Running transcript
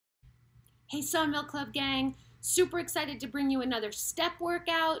Hey Sawmill Club gang, super excited to bring you another step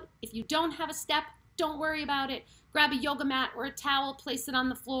workout. If you don't have a step, don't worry about it. Grab a yoga mat or a towel, place it on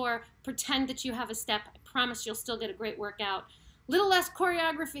the floor, pretend that you have a step. I promise you'll still get a great workout. Little less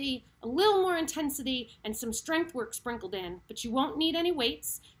choreography, a little more intensity, and some strength work sprinkled in. But you won't need any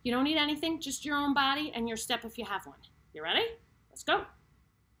weights. You don't need anything, just your own body and your step if you have one. You ready? Let's go.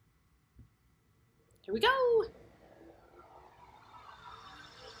 Here we go.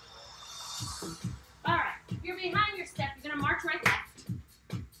 All right, if you're behind your step, you're gonna march right left.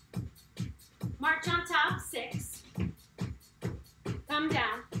 March on top, 6. Come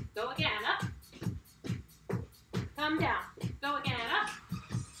down, go again, up. Come down, go again, up.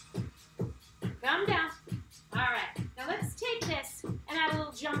 Come down. All right, now let's take this and add a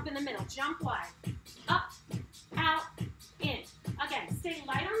little jump in the middle. Jump wide, up, out, in. Again, stay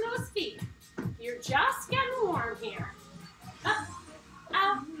light on those feet. You're just getting warm here. Up,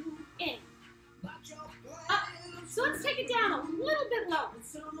 out, in. Up. So let's take it down a little bit lower,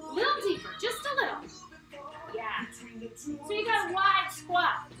 a little deeper, just a little. Yeah. So you got a wide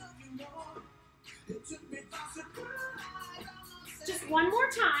squat. Just one more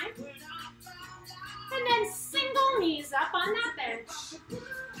time. And then single knees up on that bench.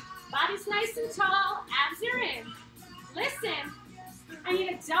 Body's nice and tall, abs are in. Listen, I need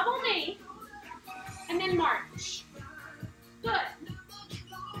a double knee, and then march. Good.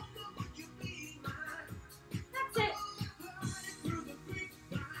 That's it.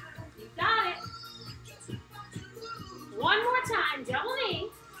 You got it. One more time, double knee.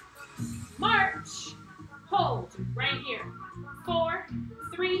 March. Hold right here. 4,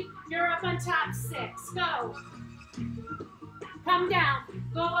 3, you're up on top, 6. Go. Come down.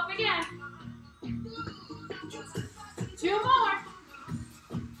 Go up again. 2 more.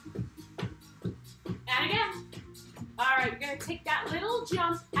 And again. All right, you're going to take that little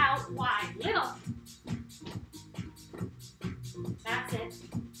jump out wide. Little. That's it.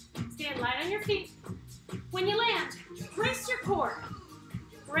 Stand light on your feet. When you land, brace your core.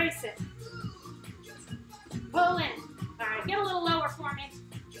 Brace it. Pull in. All right, get a little lower for me.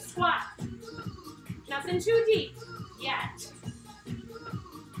 Squat. Nothing too deep yet.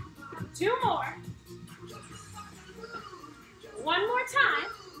 2 more. 1 more time.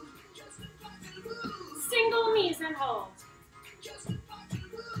 Single knees and hold.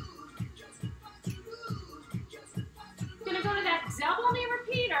 Gonna go to that double knee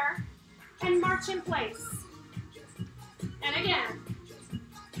repeater and march in place. And again.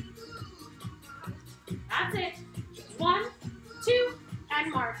 That's it. 1, 2,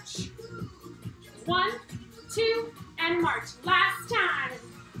 and march. 1, 2, and march. Last time.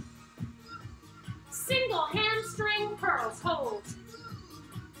 Single hamstring curls. Hold.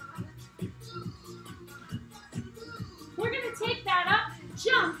 We're going to take that up,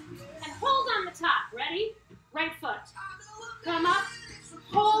 jump, and hold on the top. Ready? Right foot. Come up,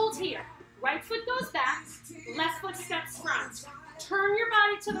 hold here. Right foot goes back, left foot steps front. Turn your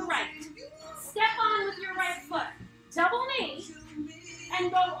body to the right. Step on with your right foot. Double knee,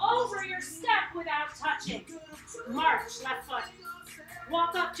 and go over your step without touching. March, left foot.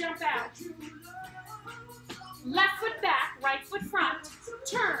 Walk up, jump out. Left foot back, right foot front.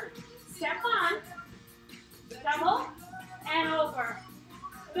 Turn, step on, double, and over.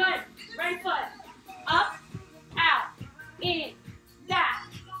 Good. Right foot. Up, out, in, back,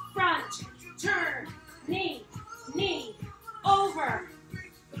 front, turn, knee, knee, over.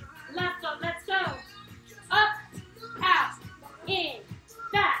 Left foot, let's go. Up, out, in,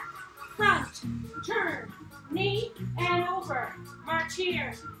 back, front, turn, knee, and over. March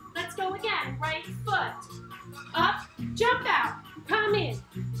here. Let's go again. Right foot. Up, jump out. Come in.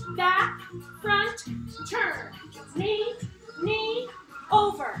 Back, front, turn. Knee, knee,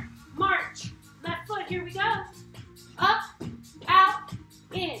 over. March. Left foot, here we go. Up, out,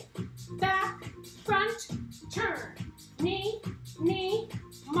 in. Back, front, turn. Knee, knee,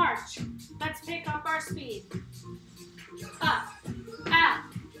 march. Let's pick up our speed. Up, out,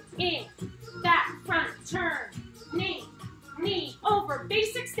 in. Back, front, turn. Knee, knee, over.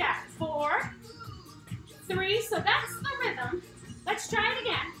 Basic step. 4, 3, so that's the rhythm. Let's try it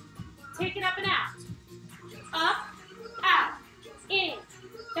again. Take it up and out. Up, out, in,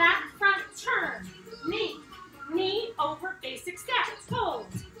 back, front, turn, knee, knee, over, basic steps. Hold.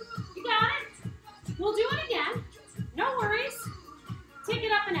 You got it? We'll do it again. No worries. Take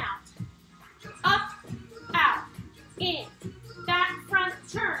it up and out. Up, out, in, back, front,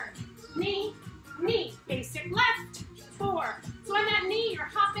 turn, knee, knee, basic left. 4. So on that knee, you're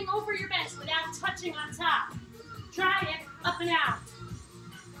hopping over your bench without touching on top. Try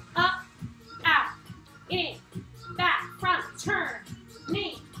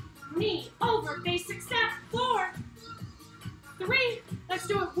more basic step. 4, 3. Let's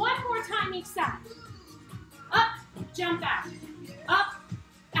do it one more time each side. Up, jump out. Up,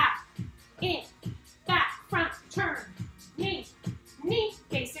 out, in, back, front, turn, knee, knee,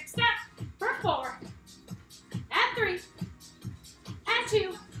 basic step for 4, and 3, and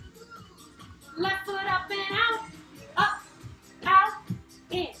 2. Left foot up and out,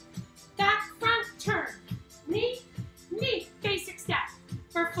 in, back, front, turn, knee, knee, basic step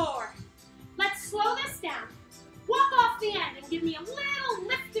for 4. Let's slow this down. Walk off the end and give me a little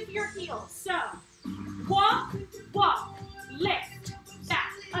lift of your heels. So, walk, walk, lift,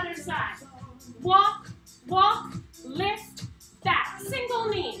 back, other side. Walk, walk, lift, back, single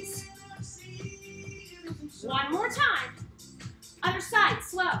knees. One more time. Other side,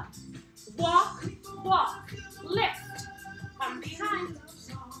 slow. Walk, walk, lift. Come behind.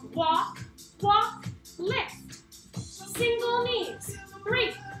 Walk, walk, lift. Single knees.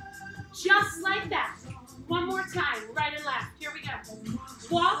 3. Just like that. One more time, right and left. Here we go.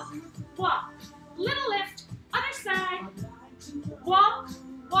 Walk, walk, little lift, other side. Walk,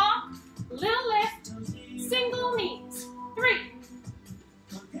 walk, little lift, single knees. 3,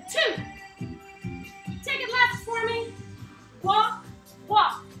 2. Take it left for me. Walk,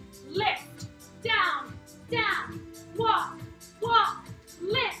 walk, lift, down, down. Walk, walk,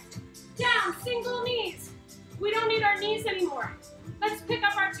 lift, down, single knees. We don't need our knees anymore. Let's pick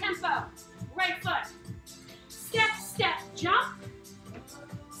up our tempo. Right foot. Step, step, jump.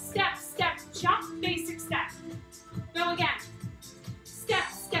 Step, step, jump. Basic step. Go again. Step,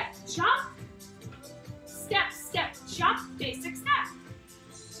 step, jump. Step, step, jump. Basic step.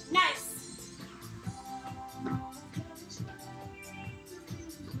 Nice.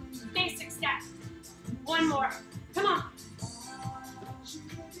 Basic step. One more. Come on.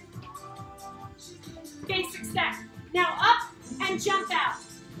 Basic step. Now up and jump out.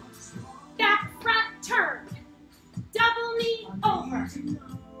 Back, front, turn. Double knee over.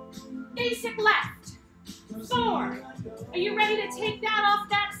 Basic left. 4. Are you ready to take that off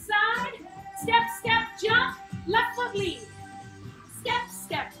that side? Step, step, jump. Left foot lead. Step,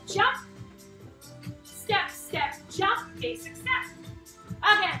 step, jump. Step, step, jump. Basic step.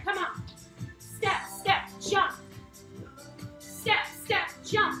 Again, come on. Step, step, jump. Step, step,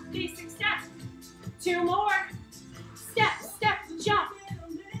 jump. Basic step. 2 more. Step, step, jump.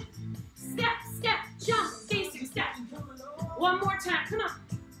 Step, step, jump. Basic step. One more time. Come on.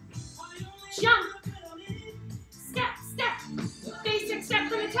 Jump. Step, step. Basic step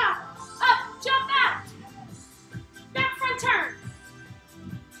from the top. Up, jump out. Back front turn.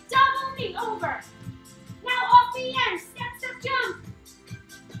 Double knee over. Now off the end. Step, step, jump.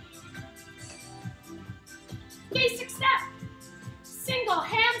 Basic step. Single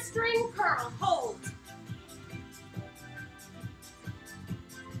hamstring curl. Hold.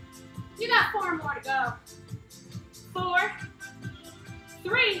 You got 4 more to go. 4,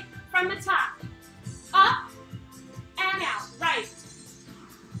 3, from the top. Up and out. Right.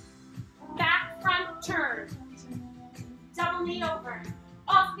 Back, front, turn. Double knee over.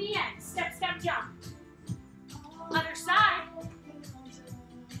 Off the end. Step, step, jump. Other side.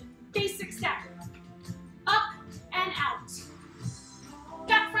 Basic step. Up and out.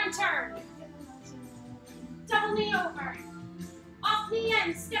 Back, front, turn. Double knee over. Off the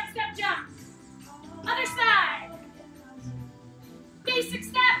end. Step, step, jump. Other side. Basic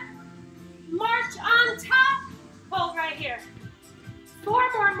step. March on top. Hold right here.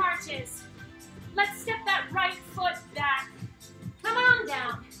 4 more marches. Let's step that right foot back. Come on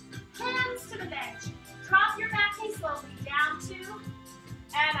down. Hands to the bench. Drop your back knee slowly. Down 2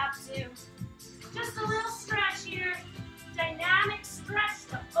 and up 2. Just a little stretch here. Dynamic stretch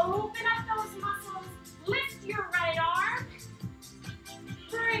to open up those muscles. Lift your right arm.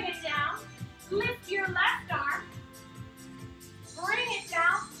 Bring it down. Lift your left arm. Bring it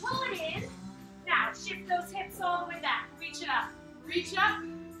down. Pull it in. Now shift those hips all the way back. Reach it up. Reach up.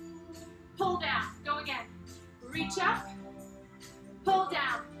 Pull down. Go again. Reach up. Pull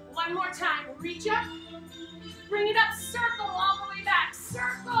down. One more time. Reach up. Bring it up. Circle all the way back.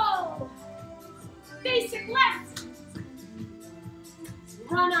 Circle. Basic left.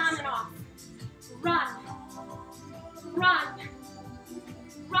 Run on and off. Run. Run.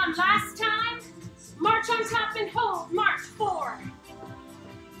 Run. Last time. March on top and hold. March. 4,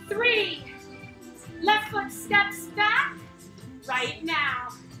 3. Left foot steps back. Right now.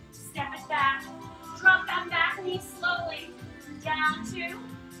 Step it back. Drop that back knee slowly. Down 2 and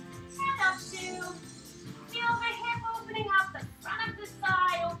up 2. Feel the hip opening up. The front of the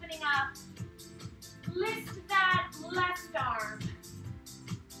thigh opening up. Lift that left arm.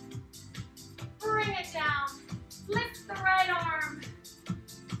 Bring it down. Lift the right arm.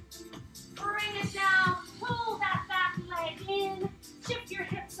 Bring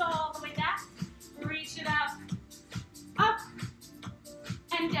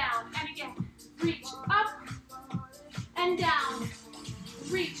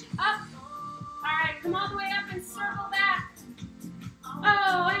reach up. All right, come all the way up and circle back.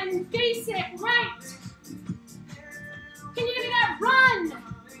 Oh, and basic right. Can you give me that run?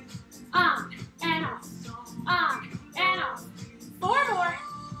 On and off, on and off. 4 more,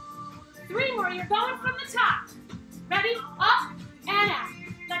 3 more. You're going from the top. Ready? Up and out.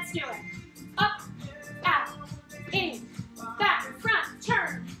 Let's do it. Up, out, in, back, front,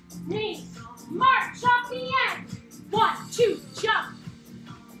 turn, knee, march off the end. 1, 2, jump.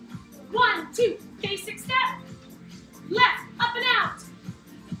 1, 2, basic step. Left, up and out.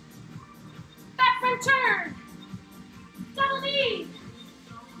 Back, front, turn. Double knee.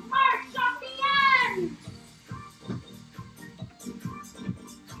 March off the end.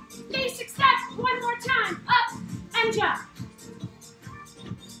 Basic steps, 1 more time. Up and jump.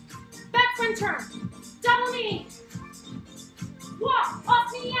 Back, front, turn. Double knee. Walk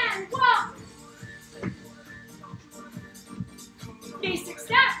off the end. Walk. Basic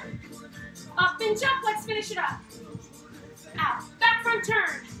step. Up and jump. Let's finish it up. Out. Back, front,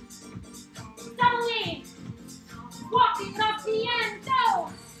 turn. Double knee. Walking off the end.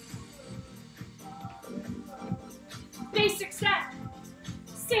 Go. Basic step.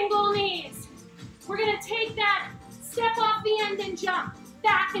 Single knees. We're going to take that step off the end and jump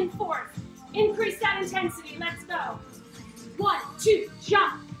back and forth. Increase that intensity. Let's go. 1, 2,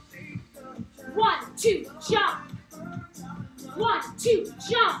 jump. 1, 2, jump. 1, 2,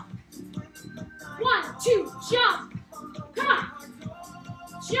 jump. 1, 2, jump. Come on.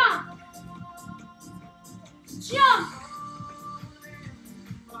 Jump. Jump.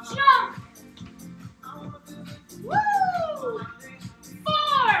 Jump. Woo!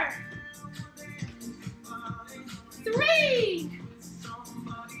 4, 3,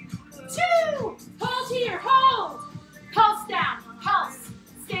 2, hold here, hold. Pulse down, pulse,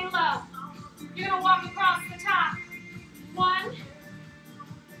 stay low. You're gonna walk across the top. 1,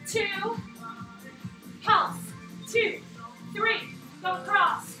 2, pulse, 2, 3, go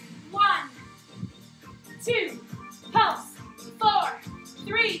across. 1, 2, pulse, 4,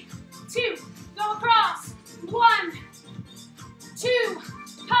 3, 2, go across. 1, 2,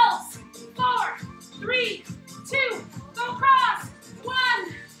 pulse, 4, 3, 2, go across.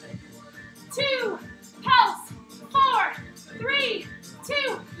 1, 2, pulse, 4, 3, 2,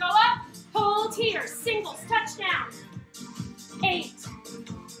 go up, hold here, singles, touchdown. 8,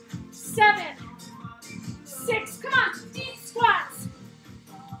 7, 6, come on, deep squats.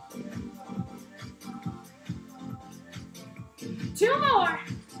 2 more,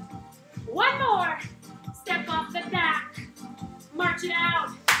 1 more, step off the back, march it out,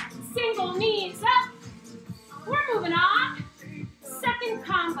 single knees up. We're moving on. Second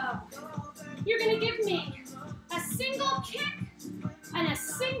combo. You're gonna give me a single kick and a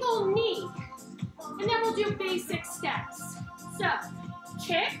single knee, and then we'll do basic steps. So,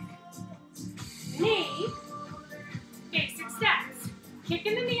 kick, knee, basic steps. Kick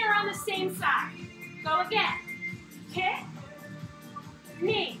and the knee are on the same side. Go again. Kick,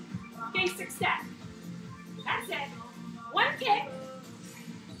 knee, basic step. That's it. 1 kick,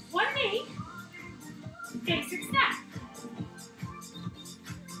 1 knee, basic step.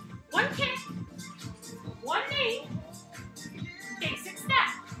 1 kick, 1 knee, basic step.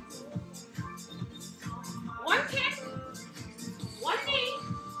 1 kick, 1 knee,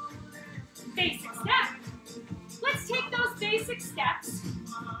 basic step. Let's take those basic steps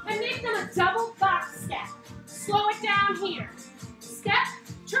and make them a double box step. Slow it down here. Step,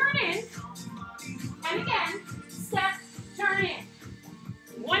 turn in, and again, step, turn in.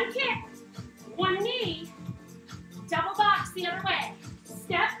 1 kick, 1 knee, double box the other way.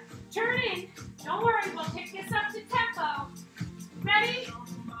 Step, turn in. Don't worry, we'll pick this up to tempo. Ready?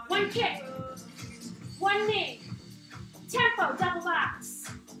 1 kick, 1 knee, tempo, double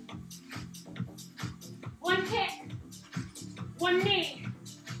box. 1 kick, 1 knee,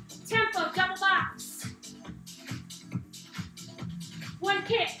 tempo, double box. 1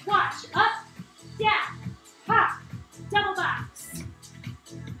 kick, watch, up, down, hop, double box.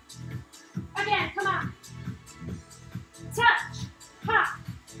 Again, come on. Touch, hop,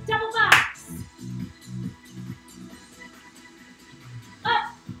 double box. Up,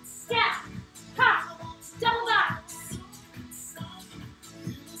 step, hop, double box.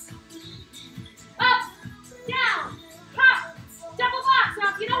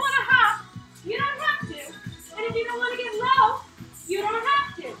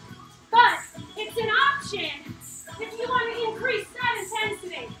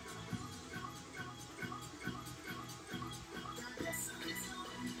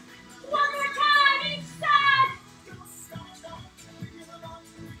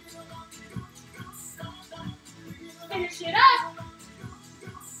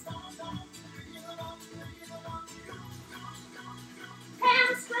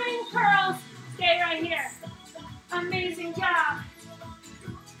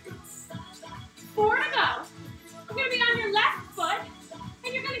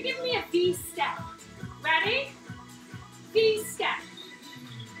 V step. Ready? V step.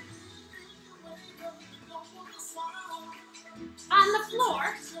 On the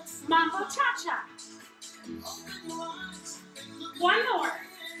floor, mambo cha-cha. One more.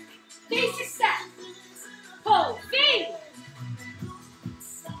 Basic step. Hold. V.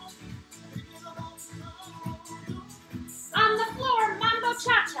 On the floor, mambo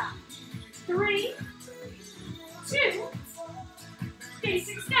cha-cha. 3, 2,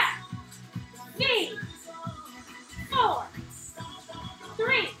 basic step. V. 4,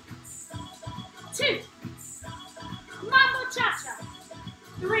 3, 2, mambo cha-cha.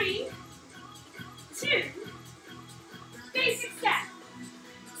 3, 2, basic step.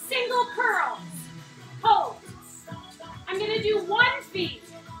 Single curls. Hold. I'm going to do 1 V,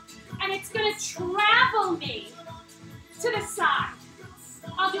 and it's going to travel me to the side.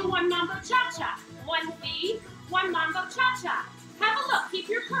 I'll do 1 mambo cha-cha. 1 V, 1 mambo cha-cha. Have a look. Keep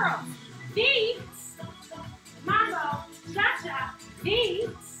your curls. V, mambo cha-cha. V.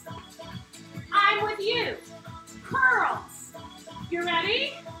 I'm with you. Curls. You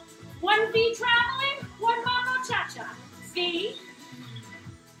ready? 1 V traveling, 1 mambo cha-cha. V,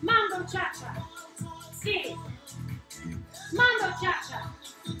 mambo cha-cha. V, mambo cha-cha.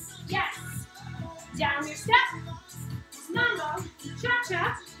 Yes. Down your step. Mambo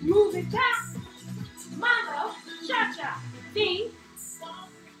cha-cha. Move it back. Mambo cha-cha. V,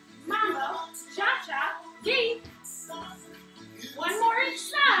 mambo cha-cha. V. 1 more each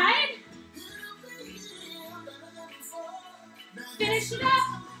side. Finish it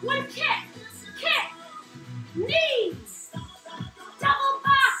up. 1 kick. Kick. Knees. Double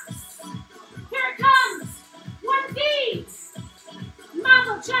box. Here it comes. 1 V.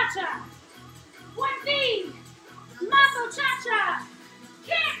 Mambo cha-cha. 1 V. Mambo cha-cha.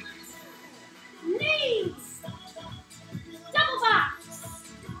 Kick. Knees. Double box.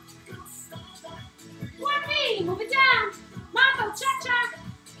 1 V. Move it down. Mambo cha-cha.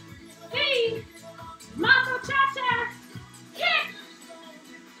 V. Mambo cha-cha. Kick.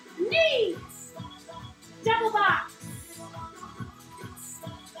 Knees. Double box.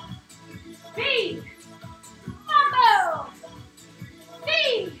 V. Mambo. V.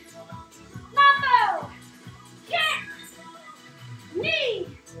 Mambo. Kick. Knee.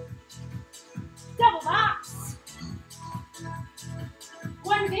 Double box.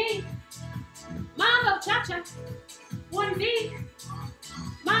 1 V. Mambo cha-cha. 1 V.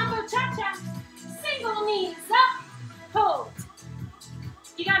 Mambo cha-cha. Single knees up. Hold.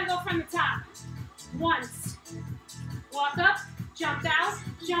 You gotta go from the top. Once. Walk up, jump out,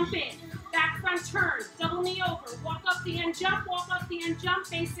 jump in. Back front turn, double knee over. Walk up the end, jump, walk up the end, jump,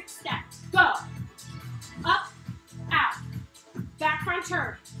 basic step. Go. Up, out. Back front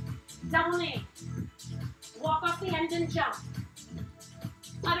turn, double knee. Walk up the end and jump.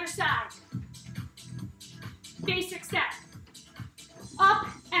 Other side. Basic step. Up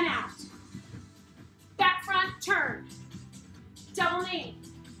and out. Back front turn. Double knee.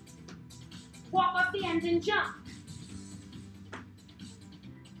 Walk up the end and jump.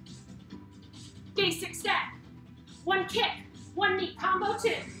 Basic step. 1 kick, 1 knee, combo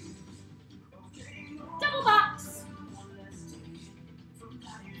 2. Double box.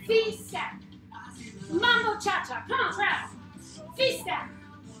 V step. Mambo cha-cha. Come on, travel. V step.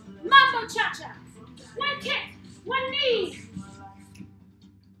 Mambo cha-cha. 1 kick, 1 knee.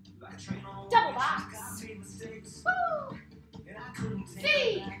 Double box. Woo.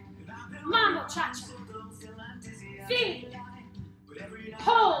 V. Mambo cha-cha. V.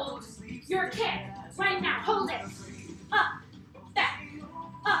 Hold your kick right now. Hold it. Up, back,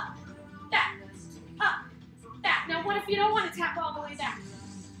 up, back, up, back. Now what if you don't want to tap all the way back?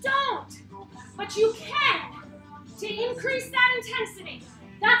 Don't. But you can to increase that intensity.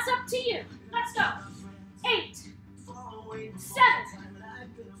 That's up to you. Let's go. 8, 7,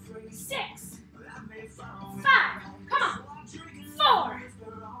 6, 5. Come on. 4,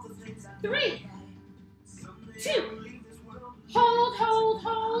 3, 2. Hold, hold,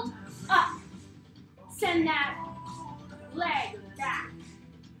 hold. Up. Send that leg back.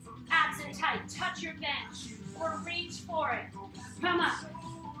 Abs in tight. Touch your bench or reach for it. Come up.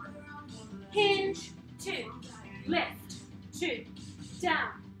 Hinge, 2. Lift, 2. Down,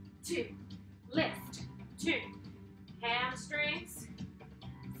 2. Lift, 2. Hamstrings.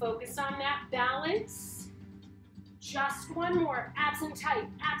 Focus on that balance. Just 1 more. Abs in tight.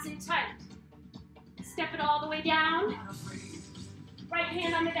 Abs in tight. Step it all the way down. Right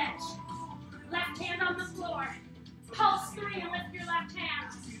hand on the bench. Left hand on the floor. Pulse 3 and lift your left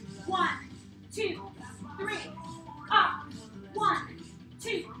hand. 1, 2, 3. Up. 1,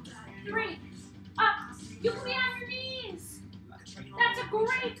 2, 3. Up. You can be on your knees. That's a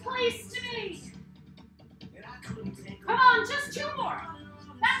Great place to be. Come on, just 2 more.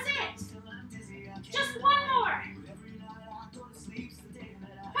 That's it. Just 1 more.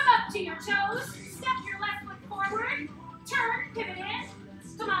 Come up to your toes. Step your left foot forward. Turn, pivot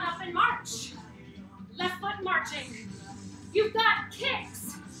in. Come on up and march. Left foot marching. You've got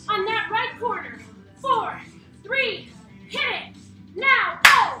kicks on that right corner. 4, 3, hit it. Now,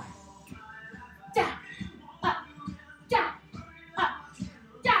 go. Down, up, down, up,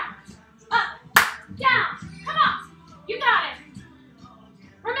 down, up, down. Come on, you got it.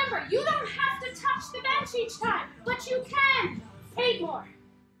 Remember, you don't have to touch the bench each time, but you can. 8 more.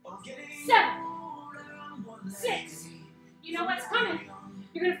 7, 6. You know what's coming.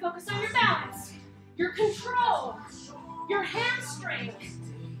 You're going to focus on your balance, your control, your hamstring.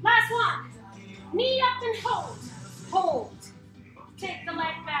 Last one. Knee up and hold. Hold. Take the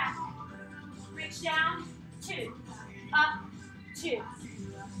leg back. Reach down. 2. Up. 2.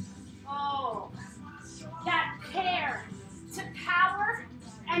 Oh. That pair to power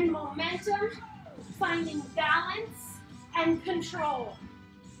and momentum, finding balance and control.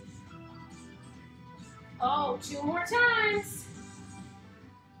 Oh, 2 more times.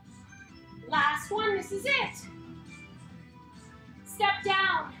 Last one, this is it. Step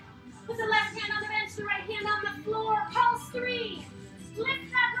down. Put the left hand on the bench, the right hand on the floor. Pulse 3.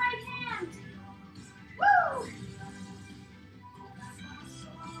 Lift that right hand. Woo!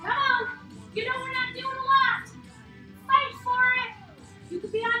 Come on. You know we're not doing a lot. Fight for it. You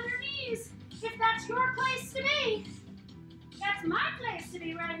could be on your knees if that's your place to be. That's my place to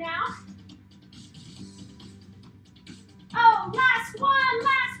be right now. Oh, last one,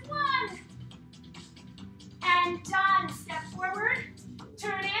 last one. And done. Step forward,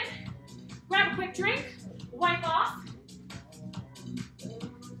 turn in, grab a quick drink, wipe off.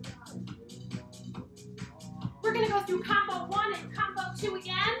 We're gonna go through combo 1 and combo 2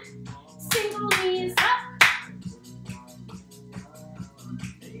 again. Single knees up.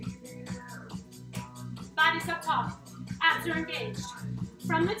 Body's up tall, abs are engaged.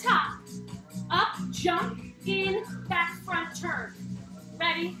 From the top, up, jump, in, back, front, turn.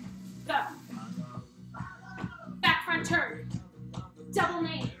 Ready, go. Back, front, turn. Double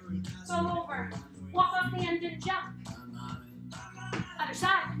knee. Go over. Walk off the end and jump. Other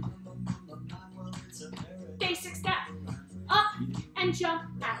side. Basic step. Up and jump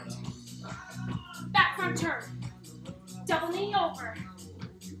out. Back, front, turn. Double knee over.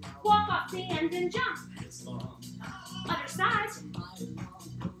 Walk off the end and jump. Other side.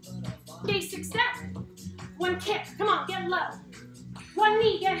 Basic step. 1 kick. Come on, get low. 1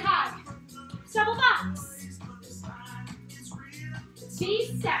 knee, get high. Double box.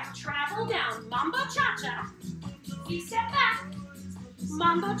 C-step, travel down. Mambo cha-cha. C-step back.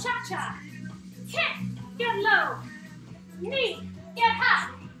 Mambo cha-cha. Kick, get low. Knee, get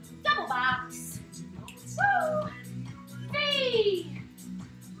high. Double box. Woo! V.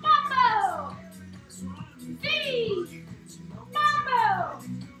 Mambo. V. Mambo.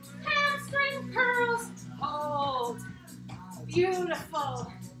 Hamstring curls. Hold.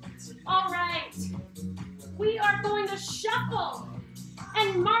 Beautiful. All right. We are going to shuffle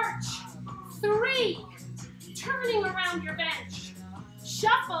and march 3, turning around your bench.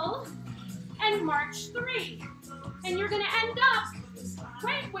 Shuffle and march 3. And you're going to end up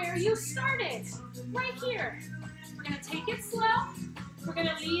right where you started, right here. We're going to take it slow. We're going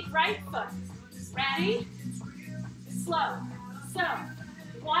to lead right foot. Ready? Slow. So,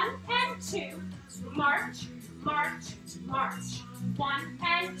 1 and 2, march, march, march. 1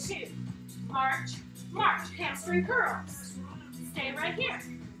 and 2, march, march. Hamstring curls. Stay right here.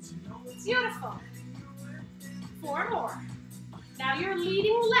 Beautiful. 4 more. Now you're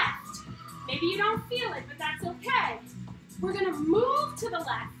leading left. Maybe you don't feel it, but that's okay. We're going to move to the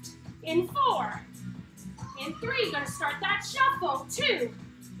left in 4. In 3, going to start that shuffle. 2.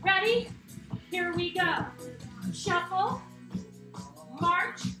 Ready? Here we go. Shuffle.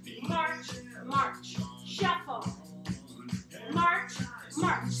 March, march, march. Shuffle. March,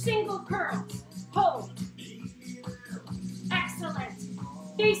 march. Single curls. Hold.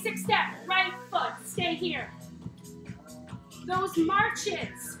 Excellent. Basic step. Right foot. Stay here. Those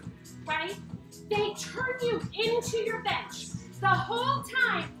marches, right? They turn you into your bench. The whole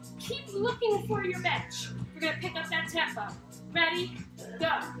time, keep looking for your bench. We're going to pick up that tempo. Ready?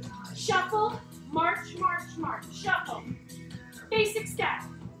 Go. Shuffle. March, march, march. Shuffle. Basic step.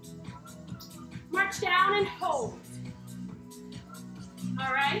 March down and hold.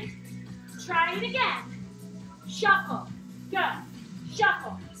 All right? Try it again. Shuffle. Go.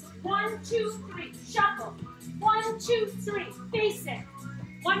 Shuffle. 1, 2, 3. Shuffle. 1, 2, 3. Basic.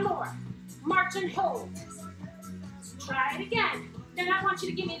 1 more. March and hold. Try it again. Then I want you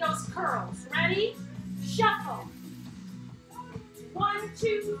to give me those curls. Ready? Shuffle. 1,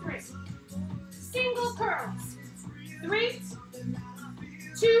 2, 3. Single curls. 3,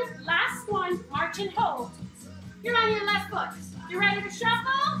 2, last one. March and hold. You're on your left foot. You ready to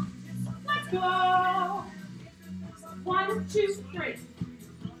shuffle? Let's go. 1, 2, 3.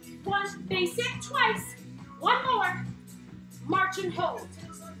 1, basic, twice. 1 more. March and hold.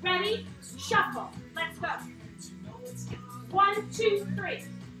 Ready? Shuffle. Let's go. 1, 2, 3.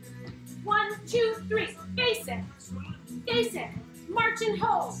 1, 2, 3. Basic. Basic. March and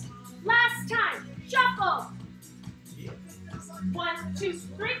hold. Last time. Shuffle. 1, 2,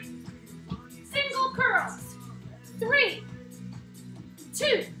 3. Single curls. 3,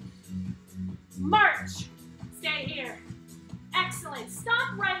 2. March. Stay here. Excellent.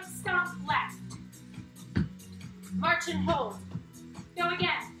 Stomp right, stomp left. March and hold. Go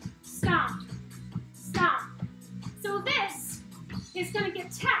again. Stomp. Stomp. So this is going to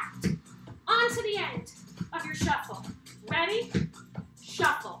get tacked onto the end of your shuffle. Ready?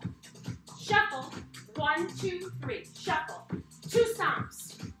 Shuffle. Shuffle. 1, 2, 3. Shuffle. 2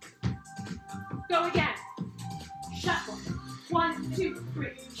 stomps. Go again. Shuffle. 1, 2, 3.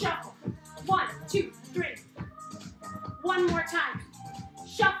 Shuffle. 1, 2, 3. One more time.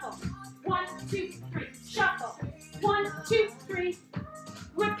 Shuffle. 1, 2, 3. Shuffle. 1, 2, 3.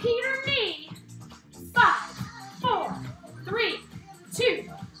 Repeater me. 5, 4, 3, 2,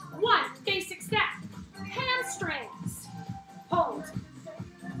 1. Basic step. Hamstrings. Hold.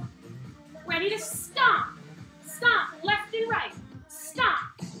 Ready to stomp. Stomp left and right.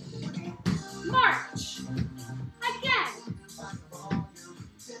 Stomp. March. Again.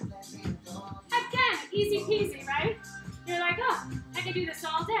 Again. Easy peasy, right? You're like, oh, I can do this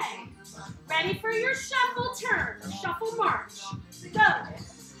all day. Ready for your shuffle turn. Shuffle march. Go.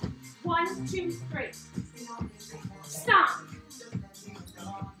 1, 2, 3. Stomp.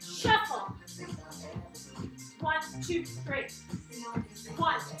 Shuffle. 1, 2, 3.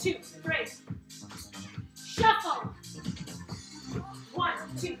 1, 2, 3. Shuffle. 1,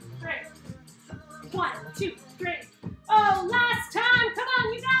 2, 3. 1, 2, 3. Oh, last time. Come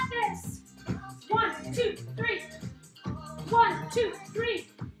on, you got this. 1, 2, 3. 1, 2, 3.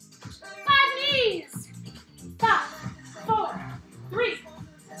 5 knees. 5, 4, 3,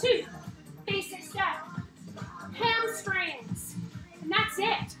 2. Basic step. Hamstrings. And that's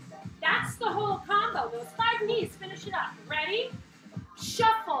it. That's the whole combo. Those 5 knees. Finish it up. Ready?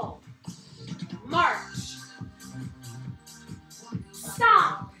 Shuffle. March.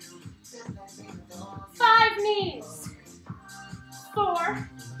 Stomp. 5 knees. 4,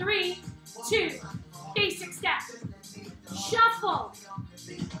 3, 2. Basic step. Shuffle.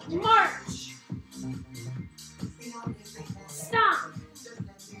 March. Stomp.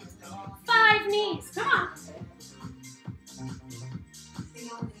 5 knees. Come on.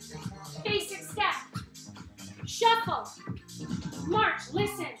 Basic step. Shuffle. March.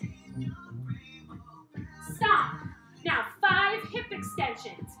 Listen. Stomp. Now 5 hip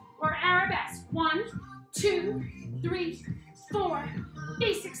extensions or arabesque. 1, 2, 3, 4.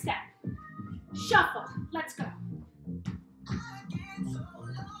 Basic step. Shuffle. Let's go.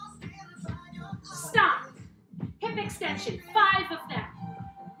 Stomp. Hip extension. 5 of them.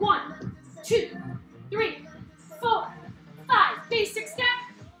 1, 2, 3, 4, 5. Basic step.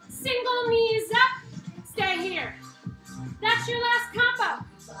 Single knees up. Stay here. That's your last combo.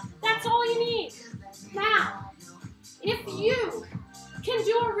 That's all you need. Now, if you can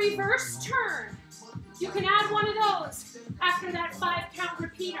do a reverse turn, you can add one of those after that 5 count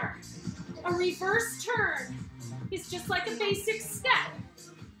repeater. A reverse turn is just like a basic step,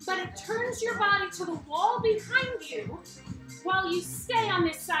 but it turns your body to the wall behind you while you stay on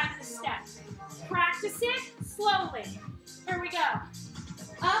this side of the step. Practice it slowly. Here we go.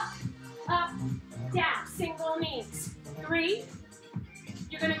 Up, up, down. Single knees. 3.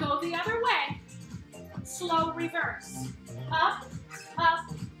 You're going to go the other way. Slow reverse. Up, up,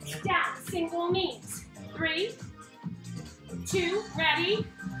 down. Single knees. 3, 2, ready.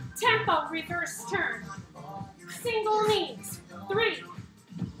 Tempo reverse turn. Single knees. 3,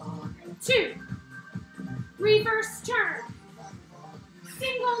 2. Reverse turn.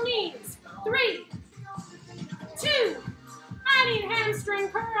 Single knees. 3, 2. I need hamstring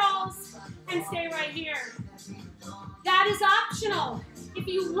curls. And stay right here. That is optional. If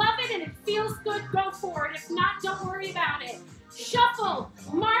you love it and it feels good, go for it. If not, don't worry about it. Shuffle,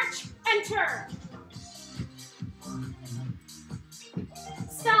 march, and turn.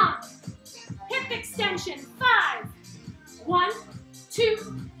 Stomp. Hip extension. 5. 1, 2,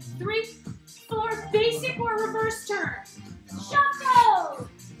 3, 4. Basic or reverse turn. Shuffle.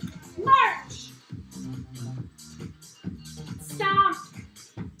 March. Stomp.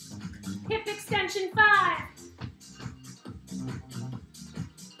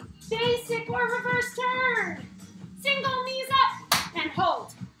 basic or reverse turn. Single knees up and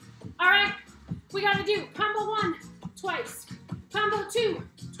hold. All right, we got to do combo 1 twice, combo 2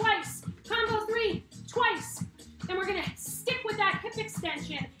 twice, combo 3 twice. Then we're going to stick with that hip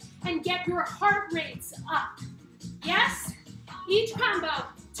extension and get your heart rates up. Yes? Each combo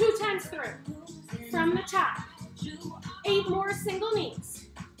 2 times through from the top. 8 more single knees.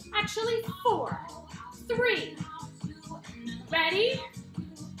 Actually 4, 3. Ready?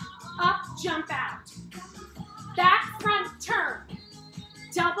 Up, jump out. Back, front, turn.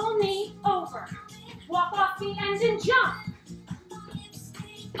 Double knee over. Walk off the end and jump.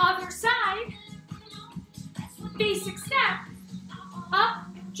 Other side. Basic step. Up,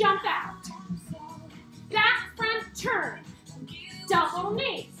 jump out. Back, front, turn. Double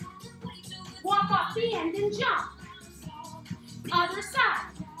knee. Walk off the end and jump. Other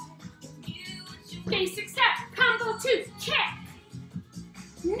side. Basic step. Combo 2. Kick.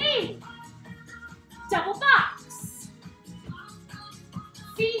 Knee. Double box.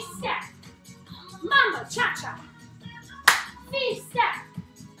 V step. Mambo cha-cha. V step.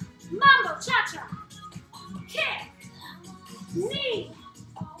 Mambo cha-cha. Kick. Knee.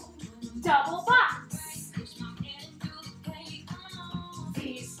 Double box.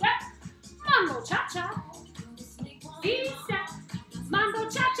 V step. Mambo cha-cha. V step. Mambo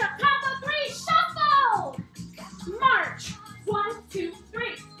cha-cha. Combo 3. Shuffle. March. 1, 2,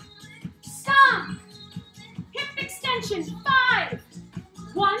 3. Stomp. Hip extension. 5.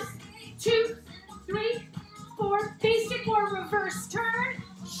 1, 2, 3, 4. Basic or reverse turn.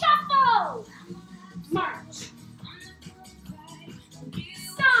 Shuffle. March.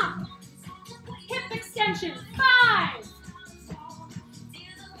 Stomp. Hip extension. 5.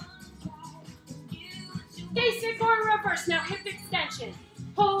 Basic or reverse. Now hip extension.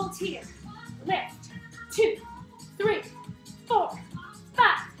 Hold here. Lift. 2, 3, 4,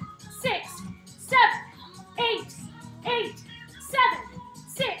 5, 6, 7, 8, 8, 7,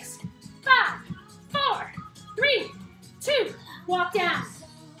 6, 5, 4, 3, 2. Walk down.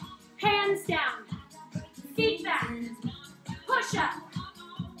 Hands down. Feet back. Push up.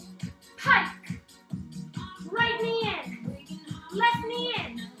 Hike. Right knee in. Left knee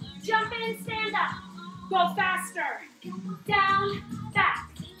in. Jump in, stand up. Go faster. Down, back.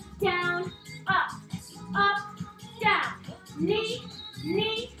 Down, up. Up, down. Knee,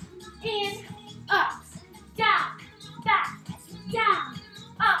 knee, in, up. Down, back. Down,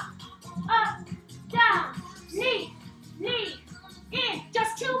 up, up, down. Knee, knee, in.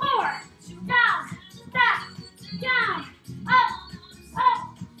 Just 2 more. Down, back, down, up,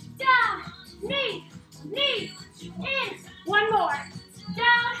 up, down. Knee, knee, in. 1 more.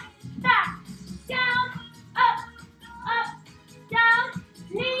 Down, back, down, up, down.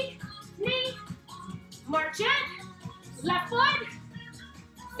 Knee, knee. March it. Left foot.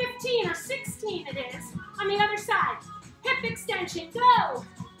 15 or 16 it is. On the other side. Hip extension. Go.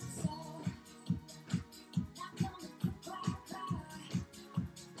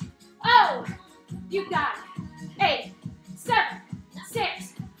 Oh, you got it. 8, 7,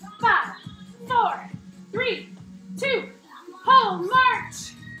 6, 5, 4, 3, 2. Hold,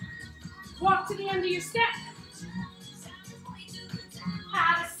 march. Walk to the end of your step.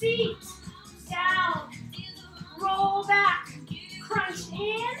 Have a seat. Down. Roll back. Crunch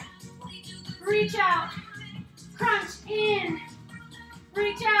in. Reach out. Crunch in.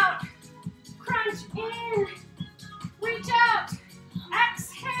 Reach out. Crunch in. Reach out.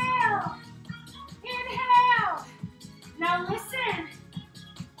 Exhale. Inhale. Now listen.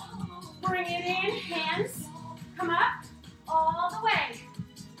 Bring it in. Hands come up all the way.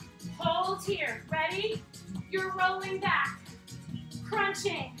 Hold here. Ready? You're rolling back.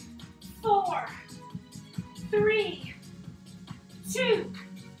 Crunching. 4, 3, 2,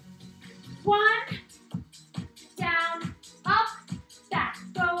 1. Down, up, back.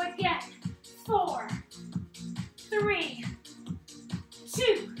 Go again. 4, 3,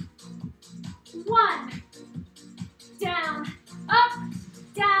 2, 1. Down, up,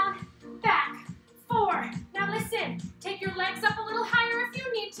 down, back. 4. Now listen. Take your legs up a little higher if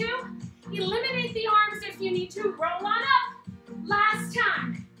you need to. Eliminate the arms if you need to. Roll on up. Last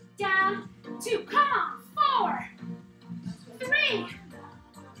time. Down, 2. Come on. 4, 3,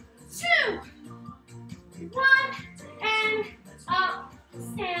 2, 1. And up.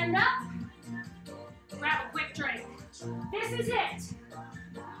 Stand up. Grab a quick drink. This is it.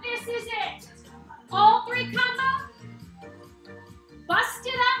 This is it. All 3 combo. Bust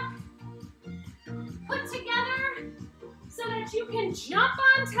it up. Put together so that you can jump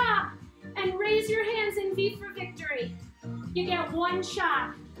on top and raise your hands in V for victory. You get 1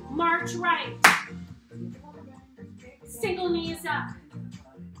 shot. March right. Single knees up.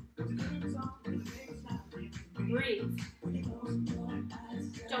 Breathe.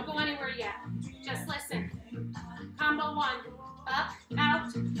 Don't go anywhere yet. Just listen. Combo 1. Up,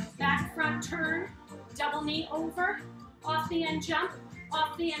 out, back, front, turn. Double knee over. Off the end jump.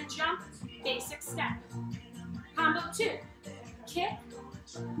 Off the end jump. Basic step. Combo 2. Kick,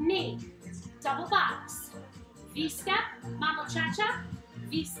 knee, double box. V-step, mambo cha-cha.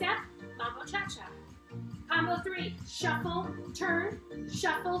 V-step, mambo cha-cha. Combo 3. Shuffle, turn,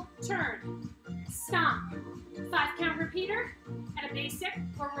 turn. Stomp. 5 count repeater and a basic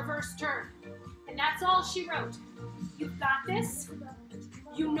or reverse turn. And that's all she wrote. You've got this.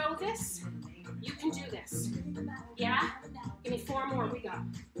 You know this. You can do this. Yeah? Give me 4 more. We go.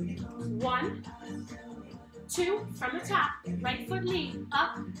 1, 2, from the top. Right foot lead.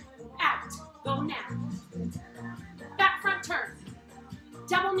 Up, out. Go now. Back front turn.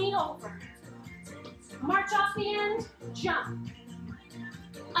 Double knee over. March off the end. Jump.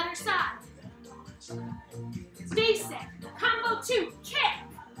 Other side. Basic. Combo 2. Kick.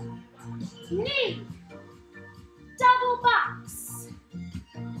 Knee. Double box.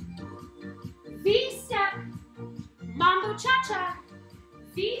 V-step. Mambo cha-cha.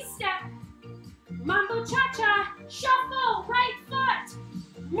 V-step. Mambo cha-cha. Shuffle. Right foot.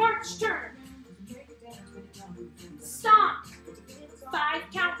 March turn. Stomp. 5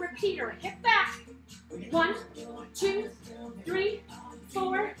 count repeater. Hip back. 1, 2, 3,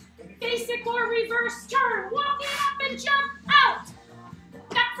 4. Basic or reverse turn. Walk it up and jump out.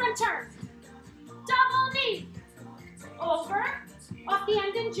 Back front turn. Double knee. Over. Off the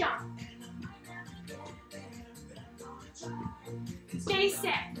end and jump.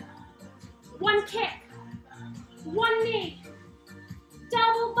 Basic. 1 kick. 1 knee.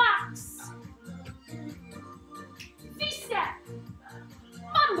 Double box. V-step.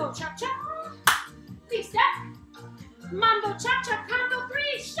 Mambo cha-cha. V-step. Mambo cha-cha. Combo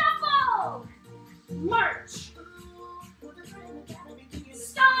 3. Shuffle. March.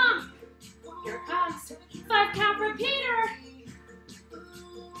 Stomp. Here it comes. 5 count repeater.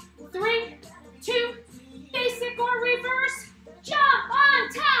 3, 2, basic or reverse. Jump on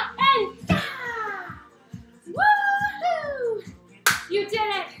top and yeah! Woohoo! You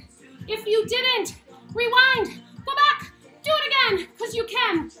did it. If you didn't, rewind. Go back. Do it again, because you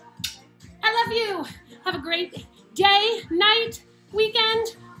can. I love you. Have a great day, night,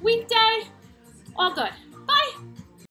 weekend, weekday. All good.